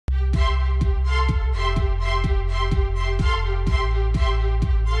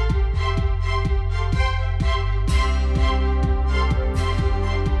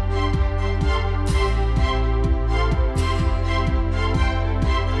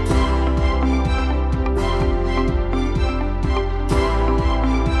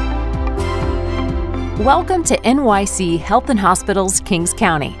Welcome to NYC Health Hospitals, Kings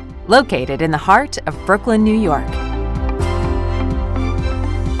County, located in the heart of Brooklyn, New York.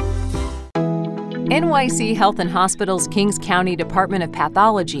 NYC Health Hospitals, Kings County Department of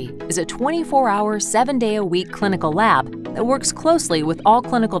Pathology is a 24-hour, 7-day-a-week clinical lab that works closely with all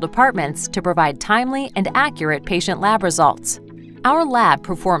clinical departments to provide timely and accurate patient lab results. Our lab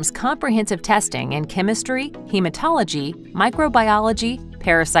performs comprehensive testing in chemistry, hematology, microbiology,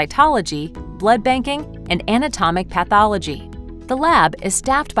 parasitology, blood banking, and anatomic pathology. The lab is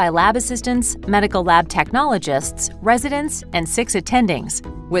staffed by lab assistants, medical lab technologists, residents, and 6 attendings,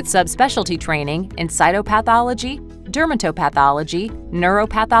 with subspecialty training in cytopathology, dermatopathology,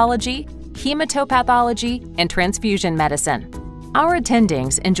 neuropathology, hematopathology, and transfusion medicine. Our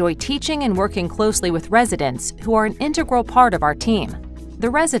attendings enjoy teaching and working closely with residents who are an integral part of our team. The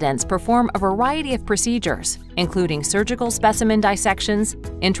residents perform a variety of procedures, including surgical specimen dissections,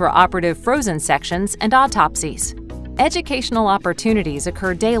 intraoperative frozen sections, and autopsies. Educational opportunities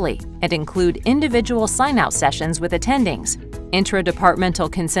occur daily and include individual sign-out sessions with attendings,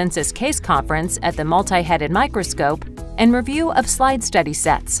 intradepartmental consensus case conference at the multi-headed microscope, and review of slide study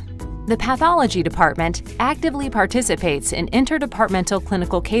sets. The pathology department actively participates in interdepartmental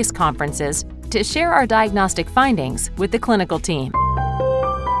clinical case conferences to share our diagnostic findings with the clinical team.